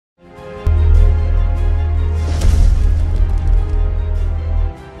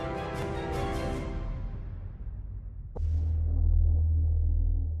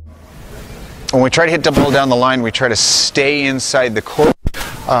when we try to hit the ball down the line, we try to stay inside the court.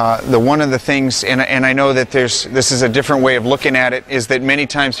 One of the things, and I know that this is a different way of looking at it, is that many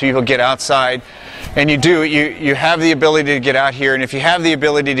times people get outside, and you have the ability to get out here, and if you have the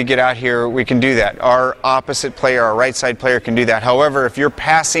ability to get out here, we can do that. Our opposite player, our right side player, can do that. However, if you're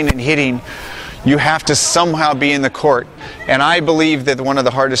passing and hitting, you have to somehow be in the court. And I believe that one of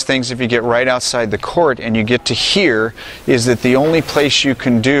the hardest things, if you get right outside the court and you get to here, is that the only place you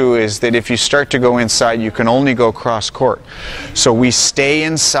can do is that if you start to go inside, you can only go cross court. So we stay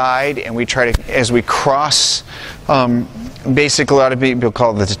inside and we try to, as we cross, basically a lot of people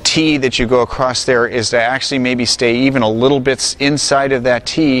call it the tee that you go across there, is to actually maybe stay even a little bit inside of that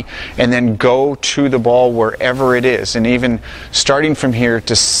tee and then go to the ball wherever it is. And even starting from here,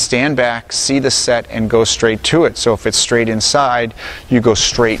 to stand back, see the set, and go straight to it. So if it's straight inside, you go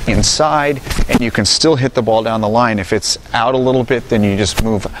straight inside and you can still hit the ball down the line. If it's out a little bit, then you just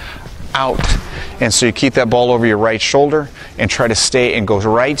move out. And so you keep that ball over your right shoulder and try to stay and go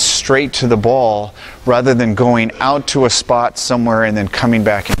right straight to the ball rather than going out to a spot somewhere and then coming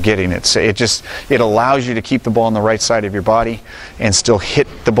back and getting it. So it allows you to keep the ball on the right side of your body and still hit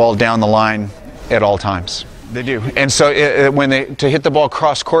the ball down the line at all times. They do. And so to hit the ball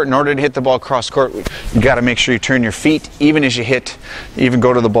cross court, in order to hit the ball cross court, you got to make sure you turn your feet even as you hit, even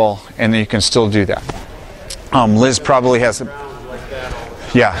go to the ball, and you can still do that. Liz probably has a...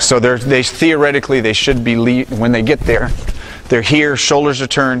 Yeah, so theoretically they should be, when they get there, they're here, shoulders are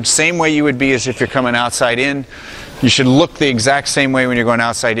turned, same way you would be as if you're coming outside in. You should look the exact same way when you're going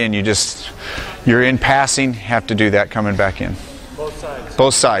outside in. You're in passing, have to do that coming back in. Both sides.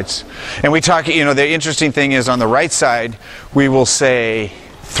 Both sides. And we talk, the interesting thing is on the right side, we will say,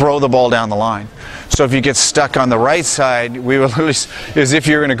 throw the ball down the line. So if you get stuck on the right side, we will literally, as if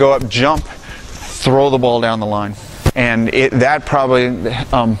you're going to go up, jump, throw the ball down the line. And that probably,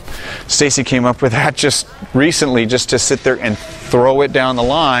 Stacy came up with that just recently, just to sit there and throw it down the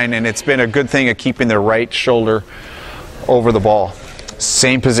line, and it's been a good thing of keeping the right shoulder over the ball.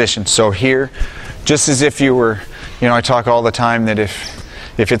 Same position. So here, just as if you were, I talk all the time that if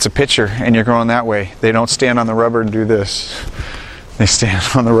it's a pitcher and you're going that way, they don't stand on the rubber and do this. They stand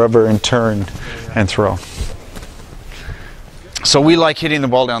on the rubber and turn and throw. So we like hitting the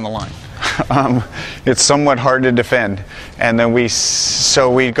ball down the line. It's somewhat hard to defend, and then we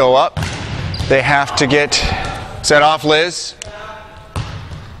go up. They have to get set off, Liz.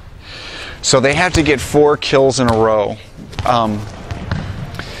 So they have to get 4 kills in a row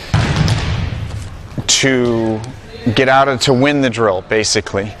to get to win the drill.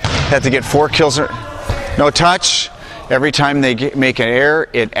 Basically, they have to get 4 kills. No touch. Every time they make an error,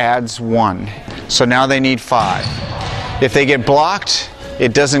 it adds 1. So now they need 5. If they get blocked,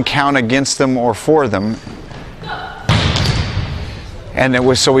 it doesn't count against them or for them.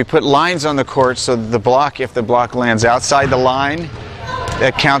 And so we put lines on the court so that if the block lands outside the line,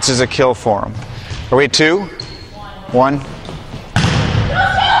 that counts as a kill for them. Are we at 2? 1?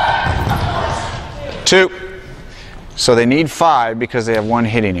 2. So they need 5 because they have 1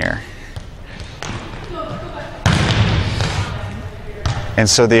 hitting error. And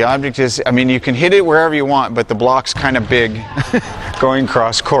so the object is, you can hit it wherever you want, but the block's kind of big going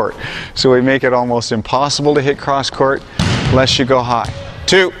cross court. So we make it almost impossible to hit cross court unless you go high.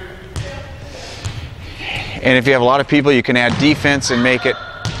 2. And if you have a lot of people, you can add defense and make it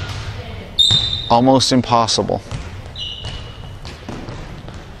almost impossible.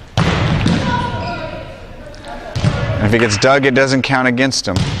 And if it gets dug, it doesn't count against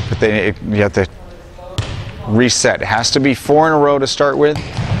them. But you have to reset. It has to be 4 in a row to start with.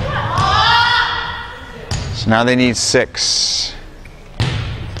 So now they need 6.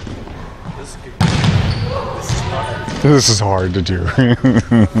 This is hard to do.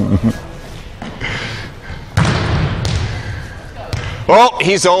 Oh,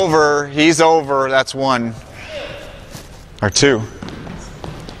 he's over. He's over. That's 1. Or 2.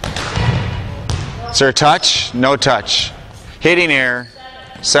 Is there a touch? No touch. Hitting error.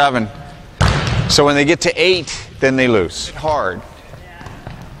 7. So when they get to 8, then they lose. Hard.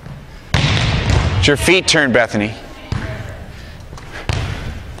 It's your feet turn, Bethany.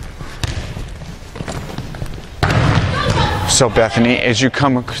 So Bethany, as you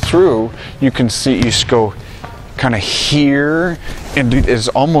come through, you can see, you just go kind of here, and it's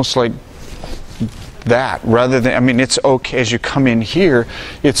almost like that, rather than, it's okay as you come in here,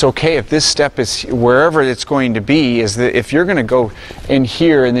 it's okay if this step is wherever it's going to be, is that if you're going to go in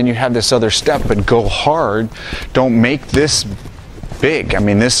here and then you have this other step, but go hard, don't make this big.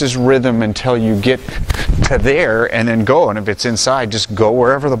 This is rhythm until you get to there and then go, and if it's inside, just go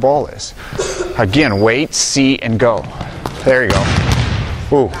wherever the ball is. Again, wait, see, and go. There you go.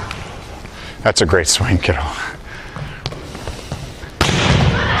 Ooh. That's a great swing, kiddo.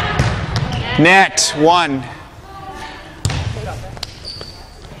 Net, 1.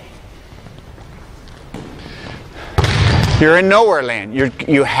 You're in nowhere land.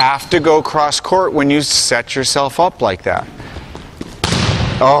 You have to go cross court when you set yourself up like that.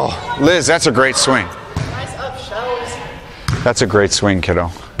 Oh, Liz, that's a great swing. Nice up shows. That's a great swing, kiddo.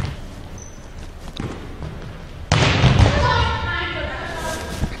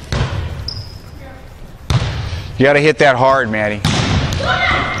 You got to hit that hard, Maddie.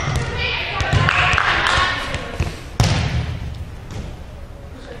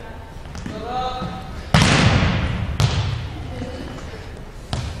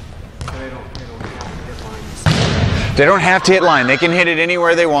 They don't have to hit line. They can hit it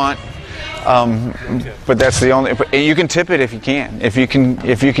anywhere they want. But that's the only. You can tip it if you can. If you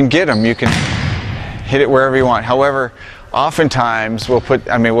can get them, you can hit it wherever you want. However, oftentimes we'll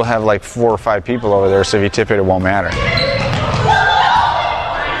have like 4 or 5 people over there, so if you tip it, it won't matter.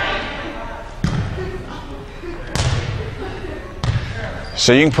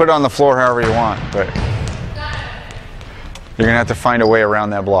 So you can put it on the floor however you want, but you're gonna have to find a way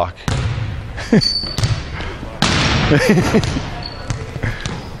around that block.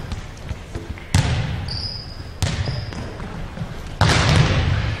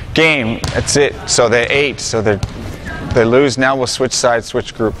 Game. That's it. So they're 8. So they lose. Now we'll switch sides,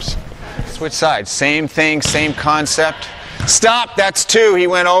 switch groups. Switch sides. Same thing, same concept. Stop. That's 2. He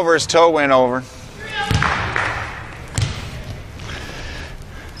went over. His toe went over.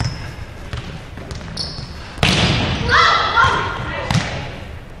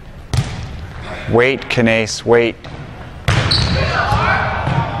 Wait, Kanace. Wait.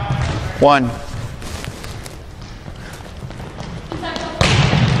 1.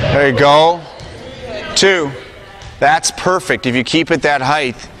 There you go. 2. That's perfect. If you keep it that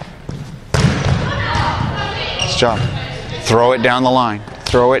height. Nice job. Throw it down the line.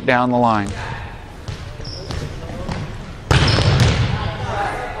 Throw it down the line.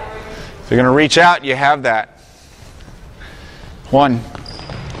 If you're going to reach out, you have that. 1.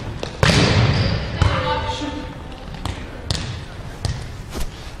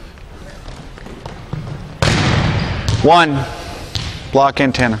 1. Block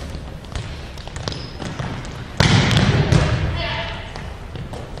antenna.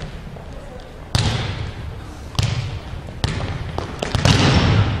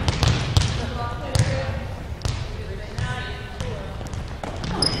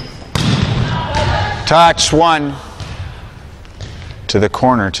 Touch. 1. To the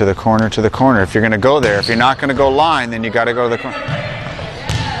corner, to the corner, to the corner. If you're going to go there, if you're not going to go line, then you got to go to the corner.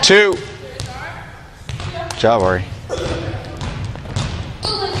 2. Good job, Ari.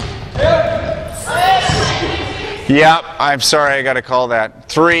 Yep, I'm sorry, I got to call that.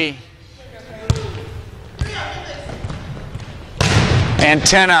 3.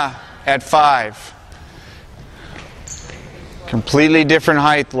 Antenna at 5. Completely different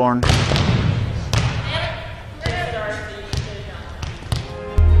height, Lauren.